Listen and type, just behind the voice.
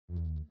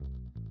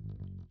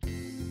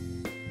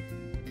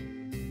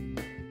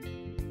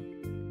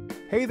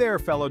Hey there,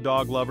 fellow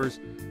dog lovers.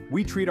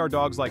 We treat our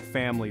dogs like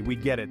family, we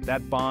get it,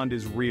 that bond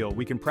is real,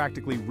 we can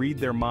practically read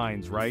their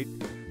minds, right?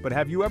 But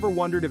have you ever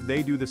wondered if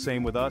they do the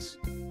same with us?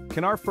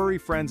 Can our furry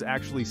friends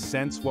actually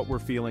sense what we're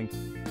feeling?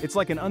 It's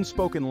like an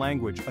unspoken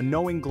language, a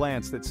knowing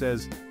glance that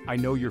says, I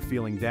know you're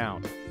feeling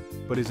down.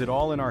 But is it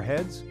all in our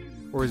heads?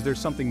 Or is there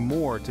something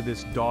more to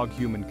this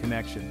dog-human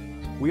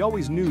connection? We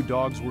always knew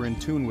dogs were in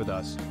tune with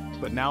us,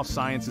 but now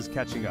science is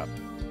catching up.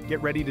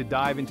 Get ready to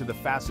dive into the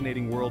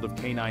fascinating world of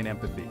canine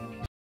empathy.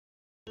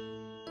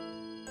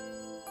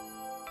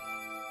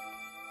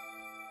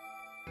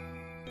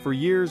 For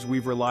years,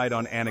 we've relied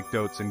on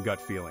anecdotes and gut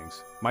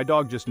feelings. My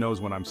dog just knows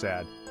when I'm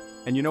sad.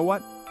 And you know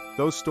what?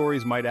 Those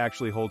stories might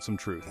actually hold some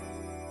truth.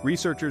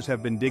 Researchers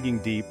have been digging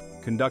deep,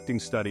 conducting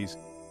studies,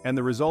 and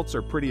the results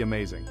are pretty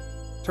amazing.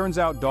 Turns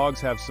out dogs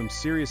have some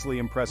seriously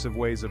impressive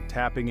ways of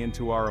tapping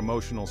into our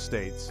emotional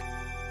states.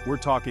 We're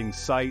talking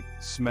sight,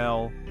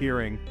 smell,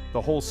 hearing,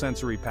 the whole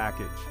sensory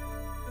package.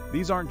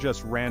 These aren't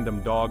just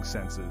random dog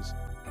senses.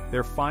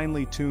 They're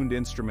finely tuned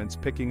instruments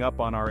picking up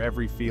on our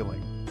every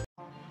feeling.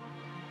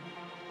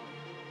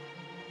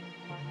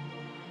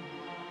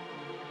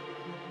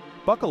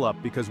 Buckle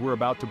up because we're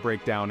about to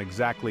break down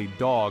exactly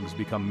dogs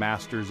become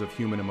masters of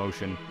human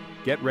emotion.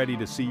 Get ready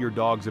to see your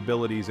dog's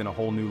abilities in a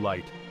whole new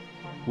light.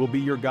 We'll be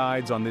your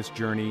guides on this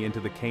journey into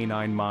the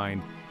canine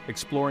mind,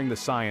 exploring the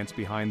science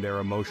behind their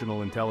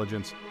emotional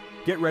intelligence.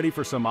 Get ready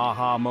for some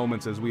aha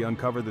moments as we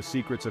uncover the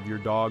secrets of your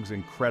dog's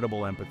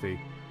incredible empathy.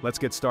 Let's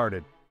get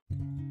started.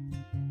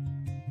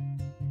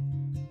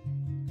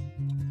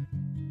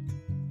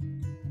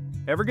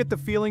 Ever get the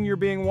feeling you're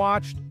being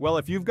watched? Well,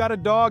 if you've got a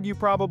dog, you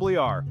probably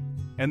are.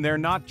 And they're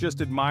not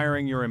just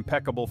admiring your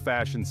impeccable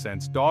fashion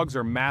sense. Dogs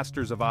are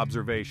masters of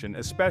observation,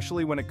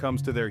 especially when it comes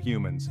to their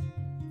humans.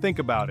 Think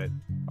about it.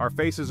 Our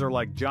faces are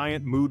like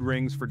giant mood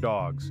rings for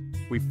dogs.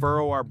 We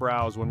furrow our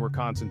brows when we're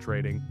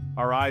concentrating,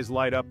 our eyes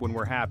light up when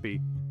we're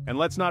happy, and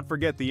let's not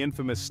forget the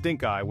infamous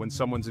stink eye when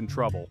someone's in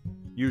trouble.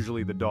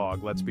 Usually the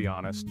dog, let's be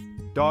honest.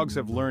 Dogs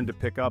have learned to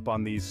pick up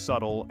on these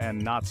subtle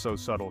and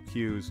not-so-subtle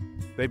cues.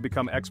 They've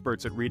become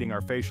experts at reading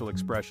our facial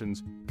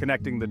expressions,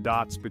 connecting the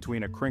dots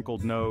between a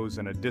crinkled nose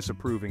and a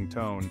disapproving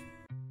tone.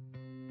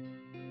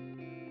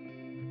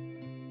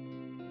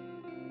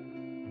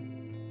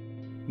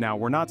 Now,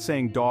 we're not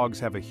saying dogs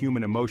have a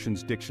human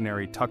emotions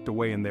dictionary tucked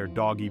away in their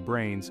doggy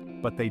brains,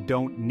 but they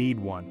don't need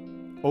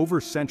one.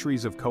 Over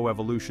centuries of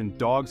coevolution,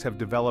 dogs have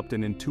developed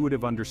an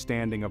intuitive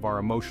understanding of our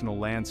emotional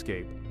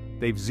landscape.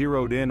 They've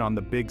zeroed in on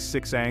the big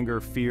six: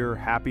 anger, fear,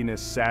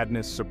 happiness,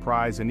 sadness,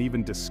 surprise, and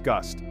even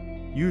disgust,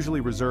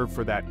 usually reserved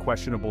for that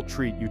questionable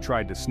treat you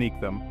tried to sneak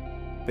them.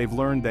 They've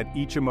learned that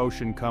each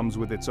emotion comes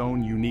with its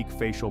own unique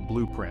facial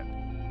blueprint.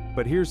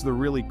 But here's the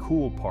really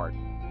cool part.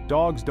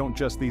 Dogs don't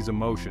just these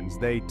emotions,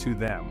 they to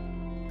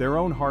them. Their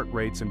own heart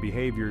rates and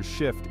behaviors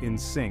shift in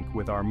sync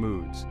with our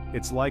moods.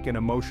 It's like an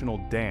emotional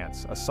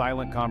dance, a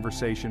silent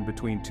conversation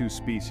between two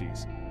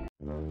species.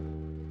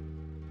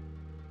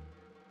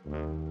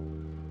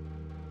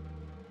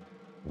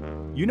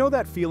 You know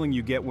that feeling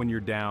you get when you're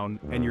down,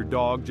 and your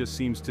dog just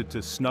seems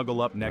to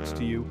snuggle up next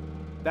to you?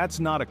 That's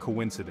not a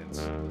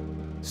coincidence.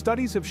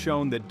 Studies have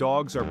shown that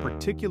dogs are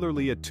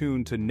particularly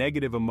attuned to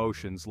negative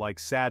emotions like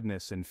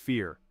sadness and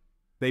fear.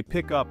 They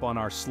pick up on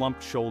our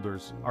slumped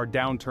shoulders, our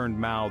downturned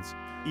mouths,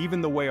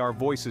 even the way our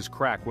voices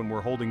crack when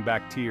we're holding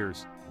back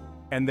tears.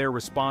 And their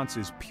response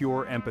is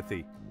pure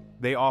empathy.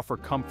 They offer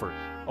comfort,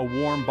 a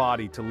warm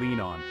body to lean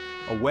on,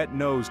 a wet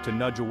nose to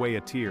nudge away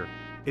a tear.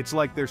 It's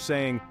like they're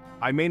saying,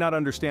 I may not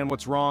understand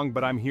what's wrong,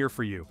 but I'm here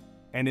for you.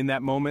 And in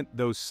that moment,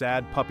 those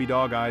sad puppy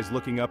dog eyes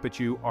looking up at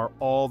you are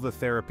all the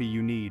therapy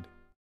you need.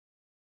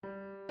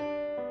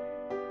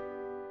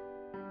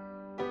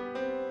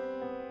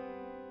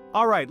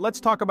 Alright,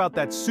 let's talk about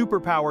that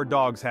superpower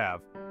dogs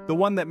have. The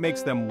one that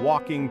makes them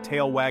walking,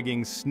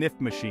 tail-wagging sniff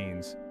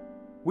machines.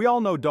 We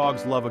all know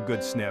dogs love a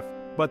good sniff,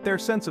 but their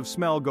sense of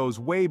smell goes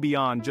way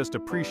beyond just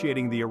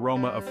appreciating the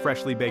aroma of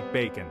freshly baked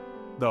bacon.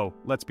 Though,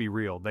 let's be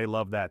real, they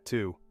love that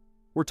too.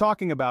 We're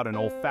talking about an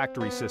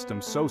olfactory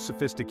system so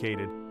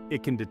sophisticated,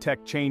 it can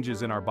detect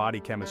changes in our body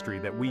chemistry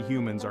that we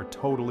humans are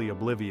totally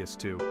oblivious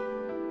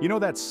to. You know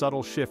that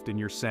subtle shift in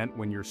your scent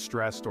when you're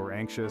stressed or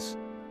anxious?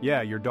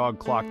 Yeah, your dog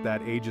clocked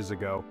that ages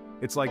ago.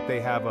 It's like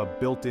they have a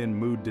built-in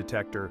mood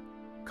detector,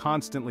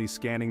 constantly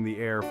scanning the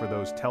air for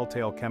those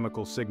telltale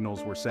chemical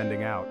signals we're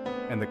sending out.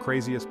 And the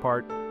craziest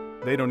part?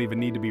 They don't even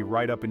need to be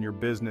right up in your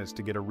business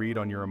to get a read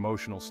on your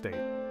emotional state.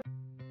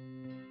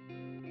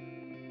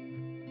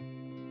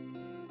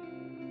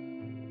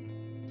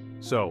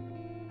 So,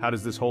 how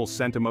does this whole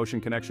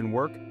scent-emotion connection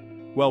work?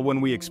 Well,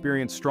 when we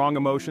experience strong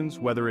emotions,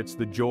 whether it's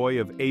the joy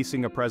of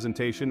acing a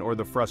presentation or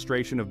the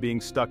frustration of being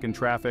stuck in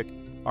traffic,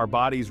 our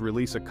bodies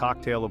release a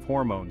cocktail of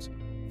hormones.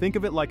 Think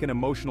of it like an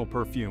emotional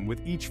perfume,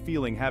 with each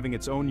feeling having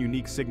its own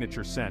unique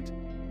signature scent.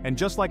 And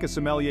just like a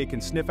sommelier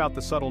can sniff out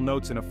the subtle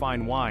notes in a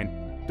fine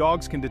wine,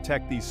 dogs can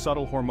detect these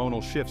subtle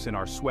hormonal shifts in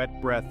our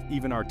sweat, breath,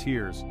 even our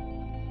tears.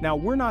 Now,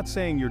 we're not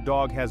saying your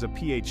dog has a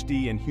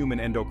PhD in human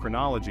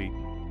endocrinology,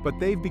 but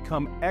they've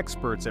become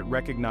experts at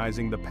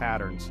recognizing the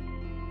patterns.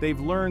 They've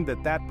learned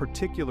that that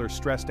particular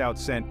stressed-out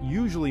scent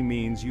usually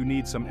means you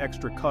need some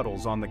extra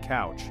cuddles on the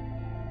couch.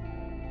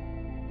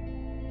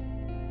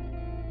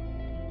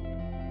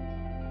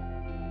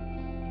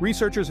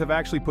 Researchers have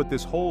actually put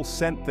this whole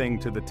scent thing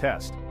to the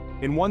test.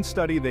 In one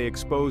study, they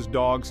exposed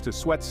dogs to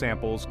sweat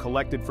samples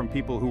collected from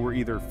people who were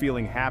either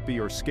feeling happy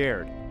or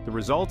scared. The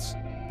results?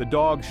 The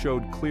dogs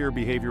showed clear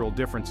behavioral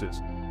differences.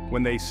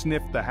 When they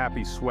sniffed the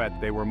happy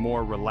sweat, they were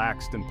more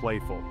relaxed and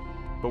playful.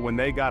 But when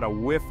they got a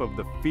whiff of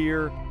the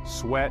fear,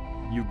 sweat,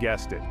 you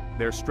guessed it,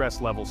 their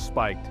stress levels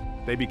spiked.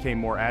 They became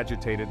more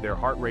agitated, their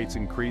heart rates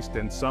increased,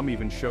 and some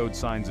even showed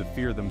signs of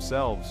fear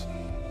themselves.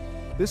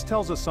 This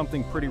tells us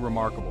something pretty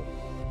remarkable.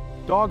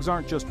 Dogs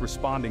aren't just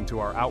responding to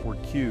our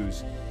outward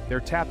cues,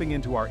 they're tapping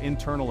into our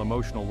internal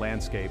emotional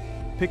landscape,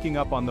 picking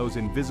up on those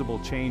invisible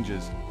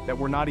changes that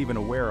we're not even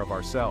aware of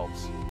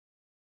ourselves.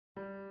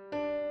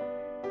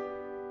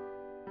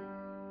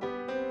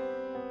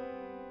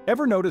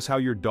 Ever notice how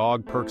your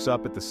dog perks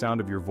up at the sound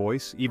of your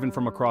voice, even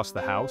from across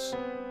the house?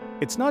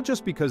 It's not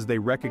just because they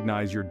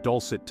recognize your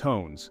dulcet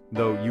tones,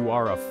 though you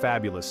are a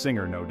fabulous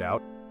singer, no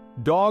doubt.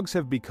 Dogs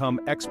have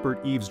become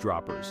expert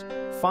eavesdroppers,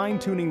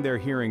 fine-tuning their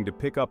hearing to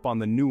pick up on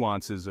the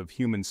nuances of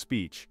human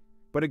speech.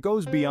 But it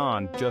goes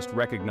beyond just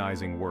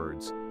recognizing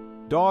words.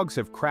 Dogs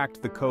have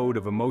cracked the code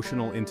of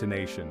emotional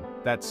intonation,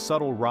 that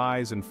subtle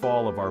rise and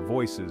fall of our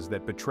voices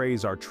that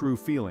betrays our true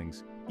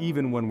feelings,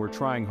 even when we're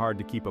trying hard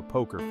to keep a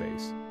poker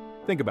face.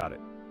 Think about it.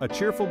 A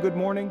cheerful good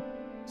morning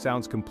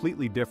sounds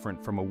completely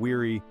different from a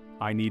weary,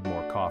 I need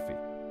more coffee.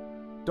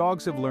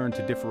 Dogs have learned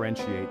to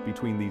differentiate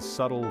between these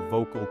subtle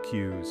vocal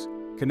cues,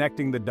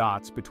 connecting the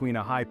dots between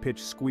a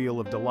high-pitched squeal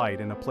of delight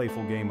and a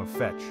playful game of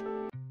fetch.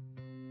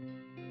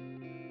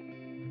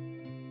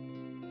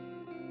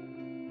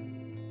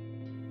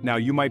 Now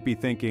you might be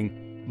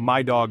thinking,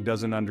 my dog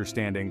doesn't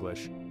understand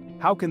English.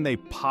 How can they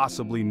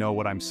possibly know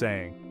what I'm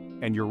saying?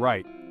 And you're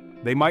right.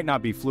 They might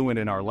not be fluent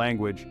in our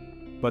language,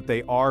 but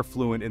they are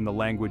fluent in the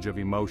language of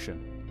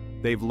emotion.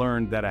 They've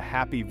learned that a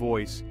happy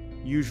voice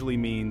usually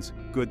means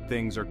good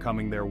things are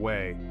coming their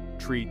way,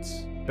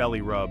 treats,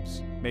 belly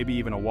rubs, maybe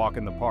even a walk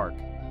in the park.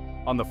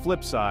 On the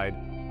flip side,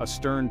 a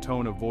stern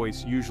tone of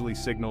voice usually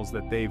signals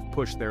that they've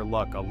pushed their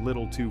luck a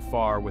little too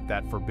far with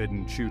that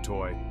forbidden chew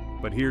toy.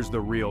 But here's the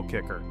real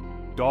kicker.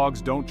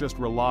 Dogs don't just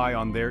rely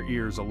on their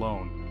ears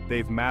alone.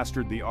 They've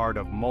mastered the art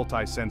of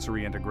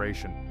multi-sensory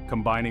integration,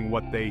 combining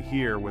what they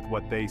hear with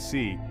what they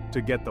see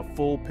to get the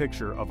full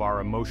picture of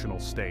our emotional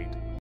state.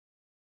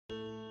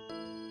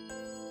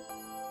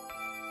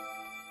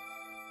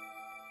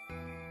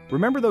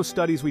 Remember those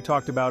studies we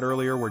talked about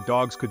earlier where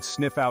dogs could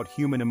sniff out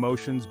human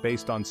emotions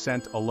based on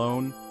scent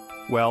alone?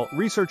 Well,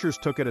 researchers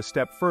took it a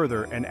step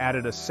further and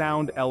added a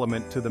sound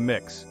element to the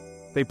mix.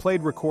 They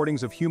played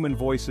recordings of human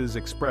voices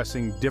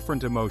expressing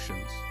different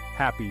emotions,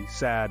 happy,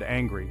 sad,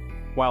 angry,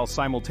 while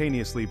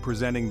simultaneously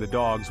presenting the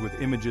dogs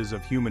with images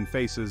of human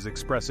faces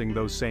expressing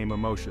those same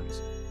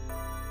emotions.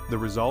 The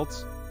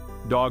results?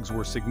 Dogs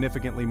were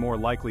significantly more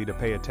likely to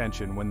pay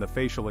attention when the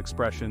facial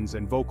expressions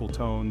and vocal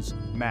tones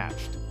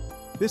matched.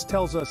 This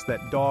tells us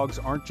that dogs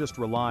aren't just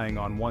relying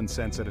on one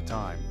sense at a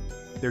time.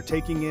 They're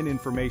taking in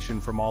information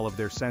from all of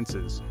their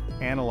senses,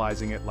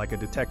 analyzing it like a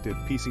detective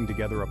piecing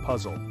together a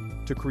puzzle,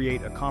 to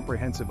create a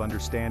comprehensive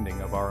understanding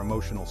of our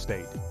emotional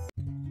state.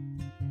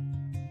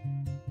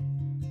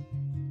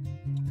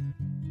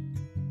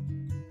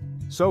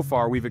 So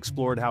far, we've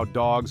explored how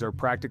dogs are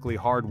practically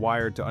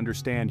hardwired to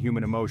understand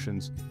human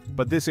emotions,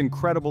 but this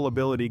incredible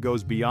ability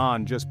goes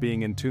beyond just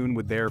being in tune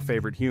with their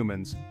favorite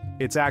humans.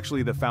 It's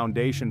actually the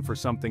foundation for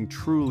something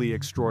truly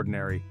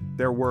extraordinary,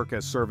 their work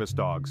as service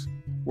dogs.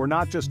 We're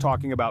not just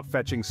talking about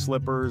fetching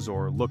slippers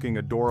or looking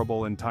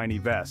adorable in tiny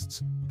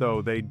vests,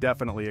 though they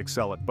definitely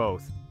excel at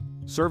both.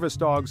 Service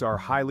dogs are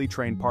highly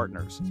trained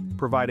partners,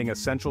 providing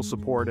essential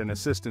support and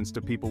assistance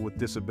to people with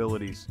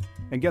disabilities.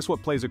 And guess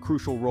what plays a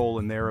crucial role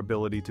in their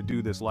ability to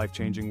do this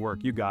life-changing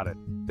work? You got it.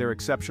 Their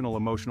exceptional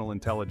emotional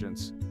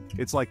intelligence.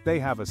 It's like they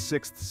have a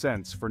sixth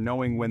sense for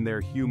knowing when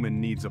their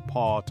human needs a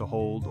paw to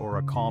hold or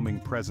a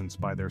calming presence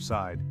by their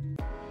side.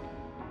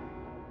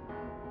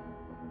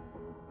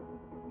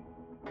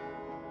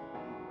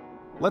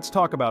 Let's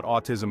talk about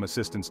autism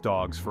assistance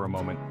dogs for a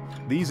moment.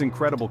 These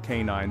incredible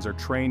canines are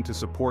trained to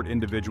support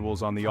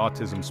individuals on the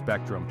autism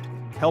spectrum,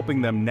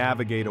 helping them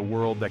navigate a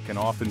world that can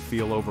often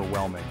feel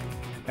overwhelming.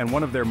 And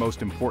one of their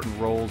most important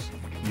roles,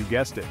 you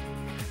guessed it,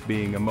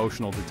 being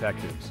emotional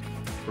detectives.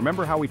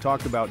 Remember how we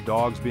talked about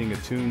dogs being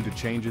attuned to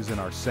changes in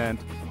our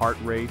scent, heart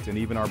rate, and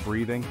even our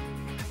breathing?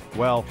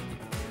 Well,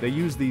 they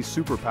use these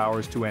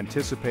superpowers to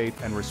anticipate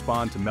and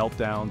respond to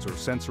meltdowns or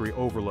sensory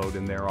overload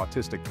in their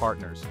autistic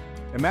partners.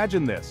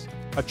 Imagine this.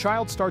 A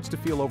child starts to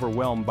feel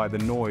overwhelmed by the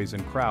noise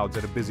and crowds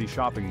at a busy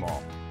shopping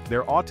mall.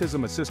 Their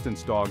autism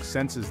assistance dog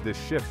senses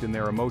this shift in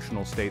their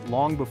emotional state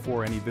long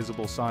before any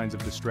visible signs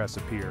of distress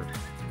appear.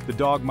 The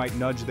dog might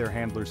nudge their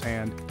handler's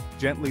hand,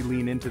 gently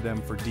lean into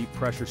them for deep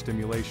pressure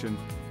stimulation,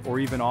 or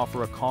even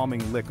offer a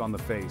calming lick on the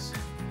face,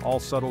 all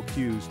subtle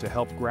cues to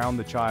help ground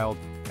the child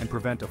and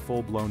prevent a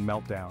full-blown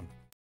meltdown.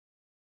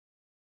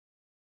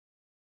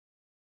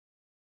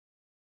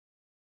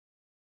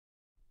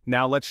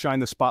 Now let's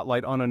shine the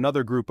spotlight on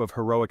another group of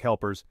heroic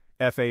helpers,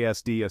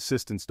 FASD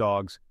assistance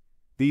dogs.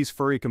 These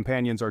furry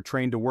companions are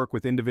trained to work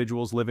with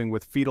individuals living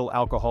with fetal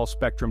alcohol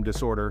spectrum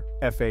disorder,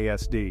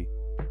 FASD.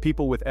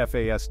 People with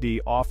FASD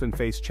often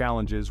face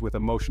challenges with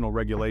emotional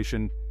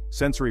regulation,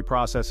 sensory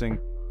processing,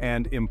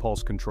 and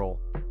impulse control.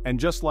 And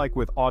just like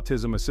with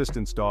autism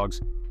assistance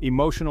dogs,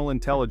 emotional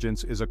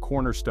intelligence is a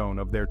cornerstone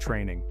of their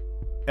training.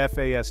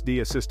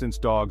 FASD assistance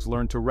dogs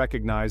learn to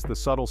recognize the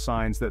subtle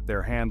signs that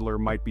their handler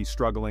might be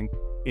struggling,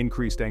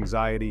 increased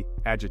anxiety,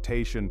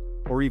 agitation,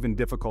 or even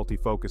difficulty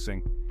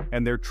focusing,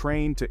 and they're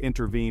trained to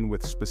intervene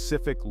with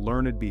specific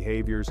learned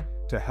behaviors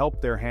to help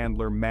their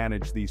handler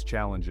manage these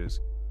challenges.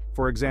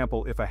 For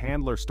example, if a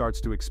handler starts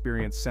to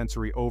experience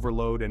sensory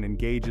overload and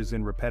engages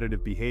in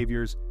repetitive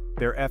behaviors,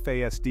 their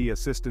FASD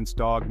assistance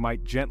dog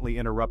might gently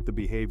interrupt the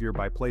behavior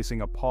by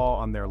placing a paw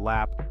on their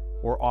lap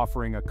or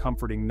offering a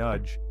comforting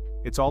nudge.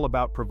 It's all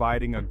about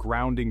providing a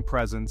grounding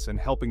presence and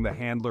helping the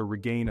handler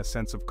regain a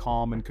sense of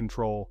calm and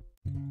control.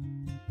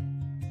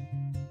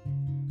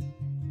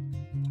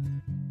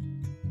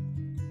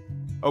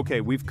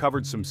 Okay, we've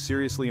covered some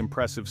seriously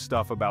impressive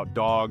stuff about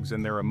dogs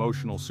and their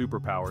emotional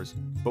superpowers,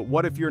 but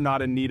what if you're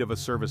not in need of a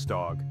service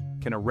dog?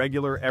 Can a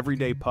regular,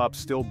 everyday pup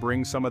still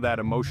bring some of that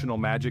emotional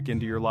magic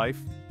into your life?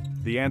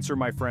 The answer,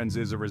 my friends,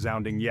 is a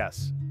resounding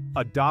yes.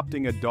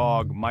 Adopting a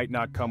dog might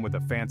not come with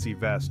a fancy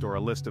vest or a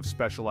list of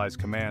specialized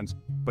commands,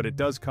 but it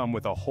does come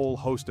with a whole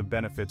host of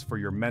benefits for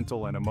your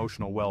mental and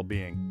emotional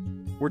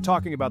well-being. We're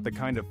talking about the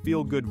kind of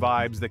feel-good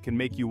vibes that can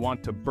make you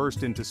want to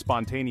burst into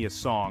spontaneous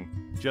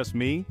song. Just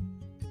me?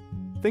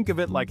 Think of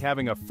it like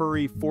having a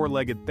furry,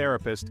 four-legged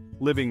therapist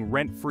living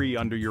rent-free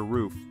under your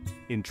roof.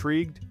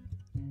 Intrigued?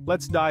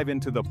 Let's dive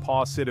into the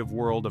positive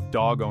world of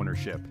dog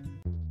ownership.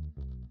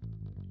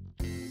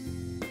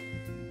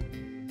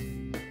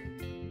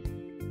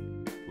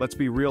 Let's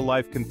be real,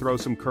 life can throw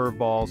some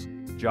curveballs.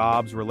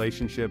 Jobs,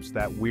 relationships,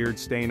 that weird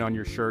stain on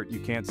your shirt you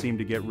can't seem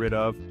to get rid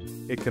of.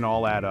 It can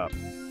all add up.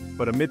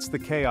 But amidst the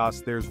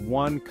chaos, there's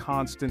one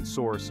constant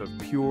source of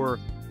pure,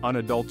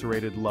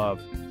 unadulterated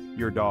love: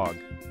 your dog.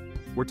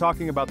 We're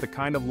talking about the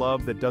kind of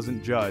love that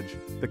doesn't judge,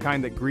 the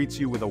kind that greets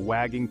you with a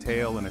wagging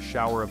tail and a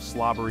shower of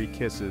slobbery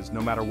kisses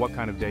no matter what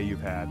kind of day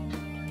you've had.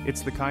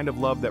 It's the kind of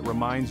love that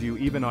reminds you,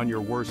 even on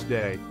your worst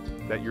day,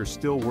 that you're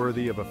still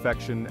worthy of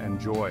affection and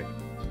joy.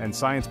 And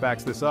science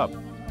backs this up.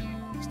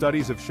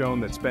 Studies have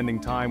shown that spending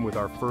time with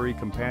our furry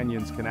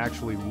companions can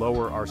actually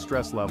lower our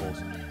stress levels,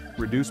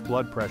 reduce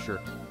blood pressure,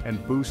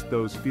 and boost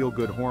those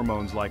feel-good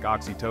hormones like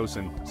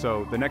oxytocin.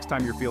 So, the next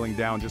time you're feeling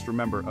down, just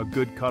remember, a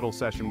good cuddle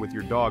session with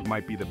your dog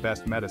might be the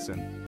best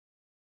medicine.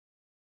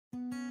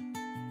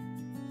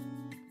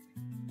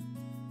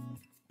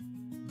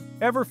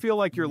 Ever feel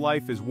like your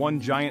life is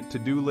one giant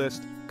to-do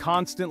list,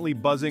 constantly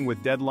buzzing with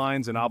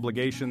deadlines and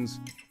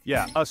obligations?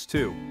 Yeah, us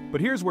too.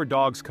 But here's where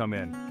dogs come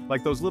in,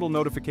 like those little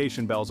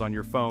notification bells on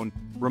your phone,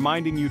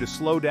 reminding you to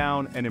slow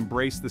down and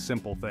embrace the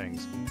simple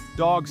things.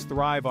 Dogs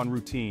thrive on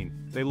routine.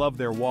 They love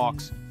their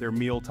walks, their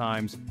meal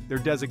times, their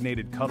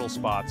designated cuddle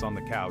spots on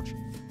the couch.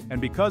 And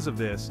because of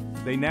this,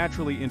 they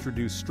naturally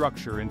introduce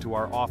structure into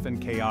our often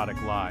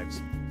chaotic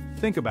lives.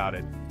 Think about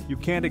it. You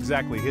can't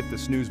exactly hit the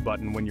snooze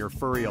button when your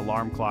furry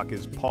alarm clock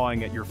is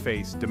pawing at your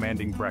face,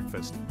 demanding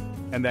breakfast.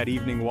 And that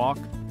evening walk?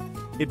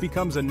 It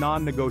becomes a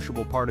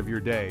non-negotiable part of your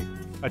day,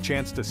 a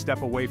chance to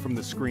step away from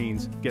the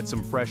screens, get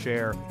some fresh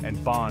air,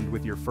 and bond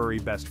with your furry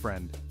best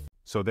friend.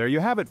 So there you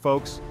have it,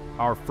 folks.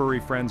 Our furry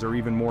friends are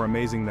even more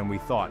amazing than we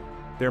thought.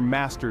 They're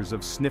masters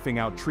of sniffing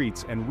out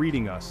treats and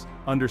reading us,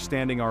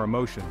 understanding our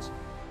emotions.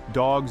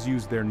 Dogs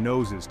use their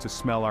noses to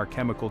smell our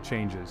chemical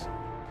changes.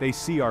 They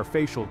see our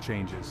facial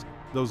changes,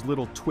 those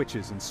little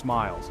twitches and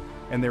smiles,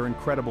 and their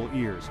incredible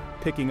ears,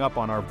 picking up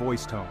on our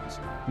voice tones,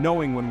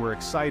 knowing when we're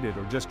excited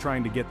or just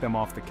trying to get them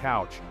off the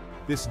couch.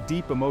 This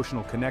deep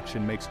emotional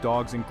connection makes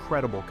dogs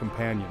incredible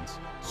companions.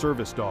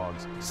 Service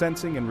dogs,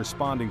 sensing and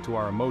responding to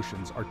our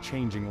emotions, are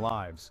changing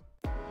lives.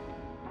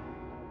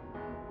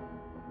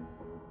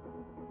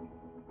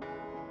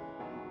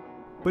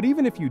 But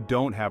even if you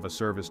don't have a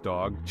service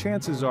dog,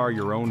 chances are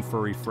your own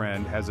furry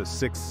friend has a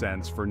sixth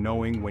sense for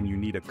knowing when you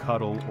need a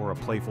cuddle or a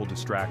playful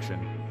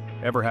distraction.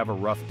 Ever have a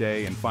rough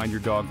day and find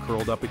your dog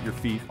curled up at your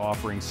feet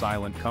offering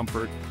silent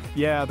comfort?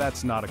 Yeah,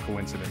 that's not a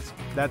coincidence.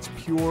 That's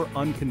pure,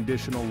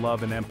 unconditional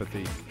love and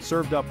empathy,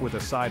 served up with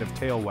a side of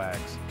tail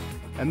wags.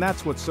 And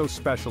that's what's so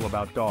special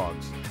about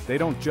dogs. They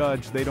don't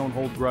judge, they don't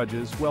hold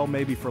grudges, well,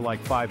 maybe for like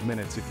 5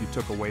 minutes if you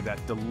took away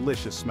that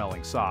delicious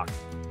smelling sock.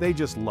 They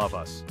just love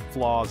us,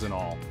 flaws and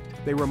all.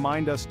 They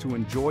remind us to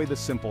enjoy the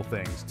simple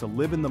things, to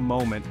live in the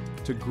moment,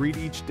 to greet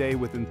each day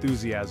with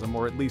enthusiasm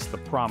or at least the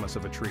promise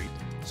of a treat.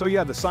 So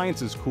yeah, the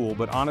science is cool,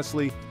 but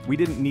honestly, we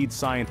didn't need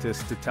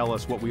scientists to tell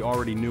us what we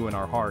already knew in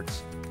our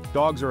hearts.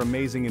 Dogs are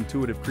amazing,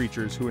 intuitive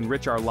creatures who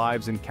enrich our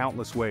lives in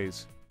countless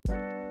ways.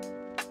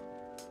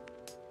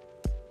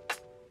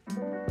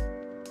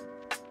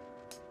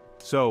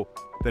 So,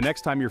 the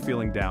next time you're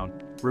feeling down,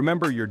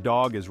 remember your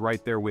dog is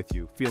right there with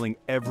you, feeling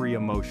every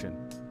emotion.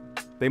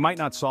 They might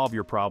not solve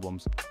your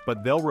problems,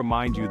 but they'll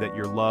remind you that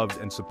you're loved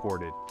and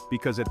supported.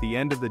 Because at the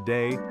end of the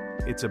day,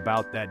 it's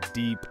about that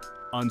deep,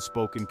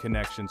 unspoken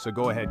connection. So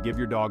go ahead, give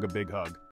your dog a big hug.